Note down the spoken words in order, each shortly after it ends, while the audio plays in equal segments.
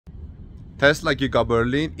Tesla Giga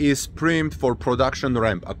Berlin is primed for production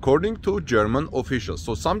ramp, according to German officials.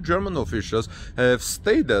 So some German officials have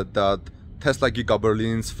stated that Tesla Giga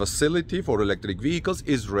Berlin's facility for electric vehicles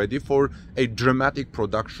is ready for a dramatic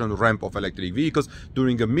production ramp of electric vehicles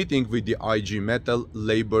during a meeting with the IG Metall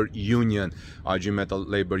labor union. IG Metall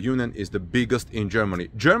labor union is the biggest in Germany.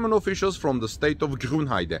 German officials from the state of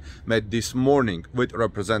Grünheide met this morning with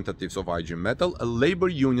representatives of IG Metall, a labor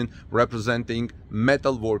union representing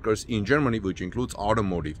metal workers in Germany, which includes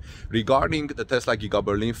automotive, regarding the Tesla Giga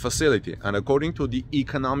Berlin facility. And according to the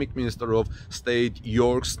economic minister of state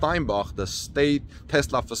Jörg Steinbach, the state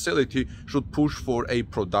Tesla facility should push for a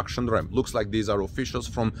production ramp. Looks like these are officials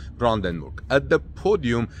from Brandenburg. At the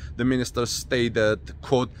podium, the minister stated,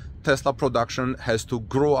 quote, Tesla production has to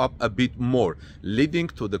grow up a bit more, leading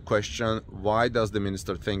to the question, why does the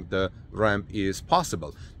minister think the ramp is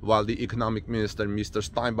possible? While the economic minister, Mr.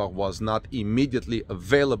 Steinbach, was not immediately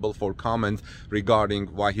available for comment regarding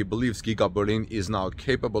why he believes Giga Berlin is now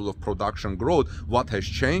capable of production growth, what has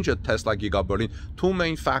changed at Tesla Giga Berlin, two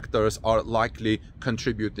main factors are likely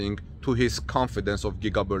contributing to his confidence of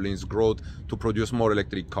Giga Berlin's growth to produce more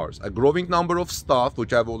electric cars. A growing number of staff,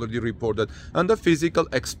 which I've already reported, and the physical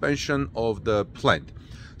expansion of the plant.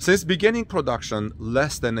 Since beginning production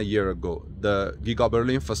less than a year ago, the Giga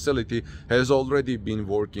Berlin facility has already been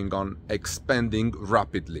working on expanding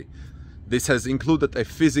rapidly. This has included a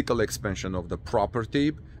physical expansion of the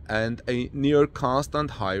property and a near constant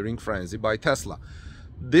hiring frenzy by Tesla.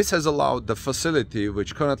 This has allowed the facility,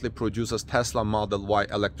 which currently produces Tesla Model Y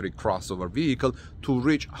electric crossover vehicle, to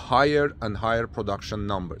reach higher and higher production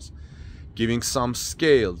numbers. Giving some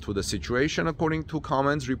scale to the situation, according to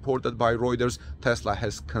comments reported by Reuters, Tesla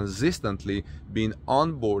has consistently been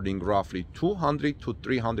onboarding roughly 200 to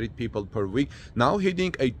 300 people per week, now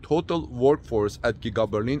hitting a total workforce at Giga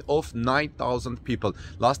Berlin of 9,000 people.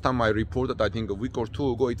 Last time I reported, I think a week or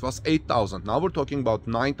two ago, it was 8,000. Now we're talking about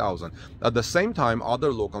 9,000. At the same time,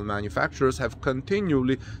 other local manufacturers have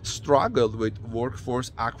continually struggled with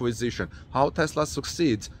workforce acquisition. How Tesla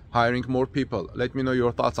succeeds hiring more people? Let me know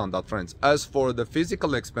your thoughts on that, friends. As for the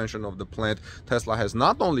physical expansion of the plant, Tesla has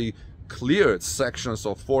not only cleared sections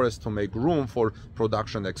of forest to make room for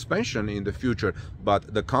production expansion in the future,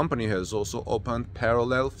 but the company has also opened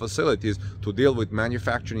parallel facilities to deal with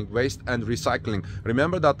manufacturing waste and recycling.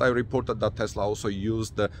 Remember that I reported that Tesla also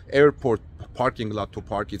used the airport parking lot to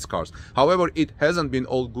park its cars. However, it hasn't been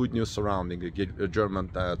all good news surrounding the German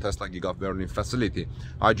Tesla Giga Berlin facility.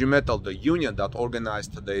 IG Metall, the union that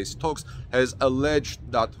organized today's talks, has alleged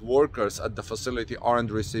that workers at the facility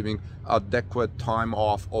aren't receiving adequate time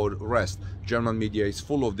off or rest. German media is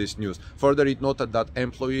full of this news. Further, it noted that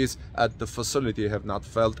employees at the facility have not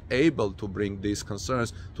felt able to bring these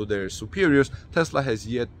concerns to their superiors. Tesla has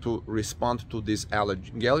yet to respond to these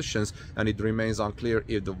allegations, and it remains unclear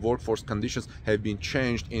if the workforce conditions have been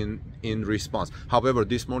changed in response. However,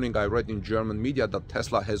 this morning I read in German media that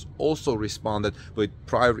Tesla has also responded with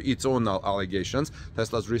its own allegations.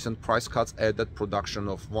 Tesla's recent price cuts added production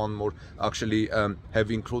of one more, actually have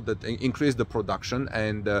increased the production,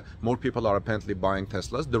 and more people are apparently buying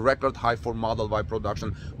Teslas. The record high for Model Y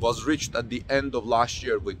production was reached at the end of last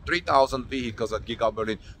year, with 3,000 vehicles at Giga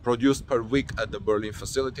Berlin produced per week at the Berlin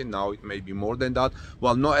facility. Now it may be more than that.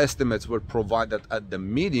 While no estimates were provided at the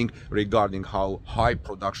meeting regarding how high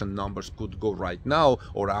production numbers could go right now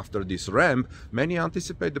or after this ramp, many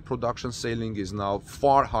anticipate the production ceiling is now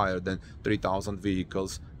far higher than 3,000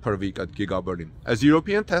 vehicles per week at Giga Berlin. As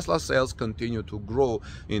European Tesla sales continue to grow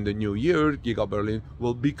in the new year, Giga Berlin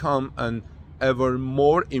will become an ever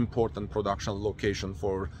more important production location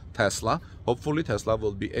for Tesla. Hopefully Tesla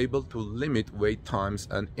will be able to limit wait times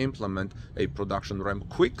and implement a production ramp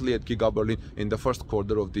quickly at Giga Berlin in the first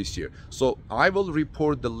quarter of this year. So I will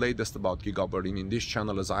report the latest about Giga Berlin in this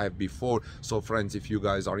channel as I have before. So friends, if you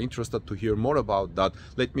guys are interested to hear more about that,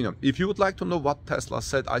 let me know. If you would like to know what Tesla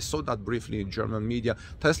said, I saw that briefly in German media.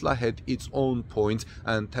 Tesla had its own points,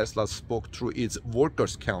 and Tesla spoke through its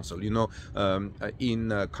workers council, you know, in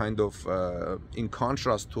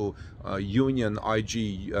contrast to union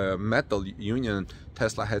IG Metall union.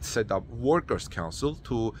 Tesla had set up workers council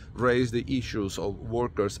to raise the issues of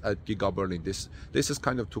workers at Giga Berlin. This is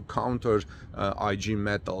kind of to counter IG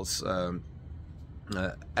Metall's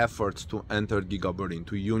efforts to enter Giga Berlin,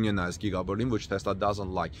 to unionize Giga Berlin, which Tesla doesn't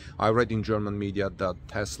like. I read in German media that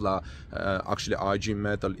Tesla, actually IG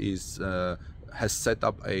Metall has set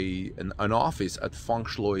up an office at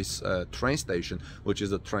Funkschloss train station, which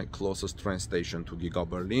is the closest train station to Giga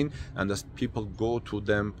Berlin, and as people go to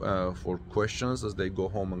them for questions as they go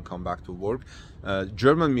home and come back to work,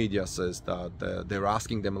 German media says that they're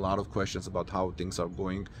asking them a lot of questions about how things are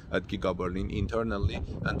going at Giga Berlin internally,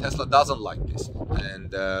 and Tesla doesn't like this.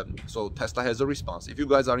 And so Tesla has a response. If you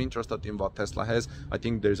guys are interested in what Tesla has, I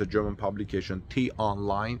think there's a German publication,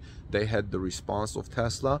 T-Online. They had the response of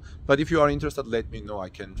Tesla. But if you are interested, let me know. I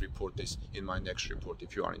can report this in my next report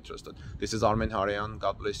if you are interested. This is Armen Harayan.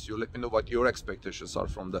 God bless you. Let me know what your expectations are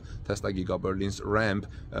from the Tesla Giga Berlin's ramp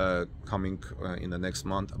coming in the next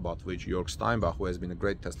month, about which Jörg Steinbach, who has been a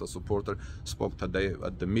great Tesla supporter, spoke today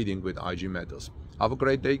at the meeting with IG Metall. Have a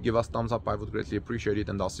great day. Give us thumbs up. I would greatly appreciate it.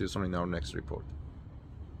 And I'll see you soon in our next report.